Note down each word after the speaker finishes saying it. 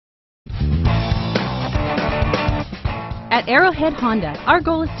At Arrowhead Honda, our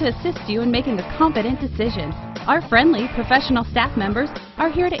goal is to assist you in making a confident decision. Our friendly, professional staff members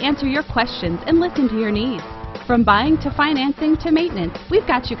are here to answer your questions and listen to your needs. From buying to financing to maintenance, we've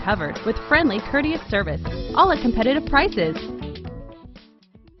got you covered with friendly, courteous service, all at competitive prices.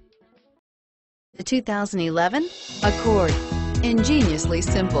 The 2011 Accord. Ingeniously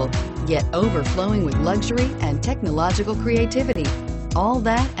simple, yet overflowing with luxury and technological creativity. All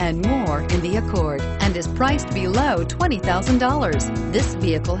that and more in the Accord, and is priced below $20,000. This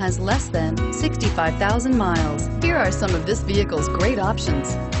vehicle has less than 65,000 miles. Here are some of this vehicle's great options: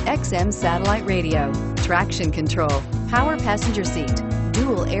 XM satellite radio, traction control, power passenger seat,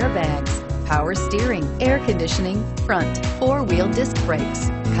 dual airbags, power steering, air conditioning, front, four-wheel disc brakes,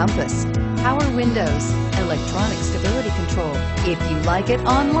 compass, power windows, electronic stability control. If you like it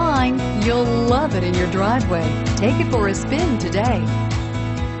online, you'll love it in your driveway. Take it for a spin today.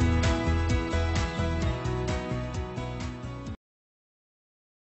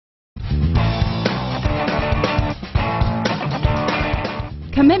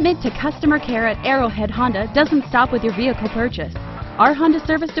 Commitment to customer care at Arrowhead Honda doesn't stop with your vehicle purchase. Our Honda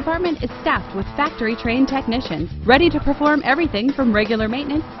service department is staffed with factory-trained technicians ready to perform everything from regular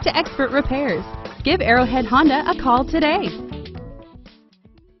maintenance to expert repairs. Give Arrowhead Honda a call today.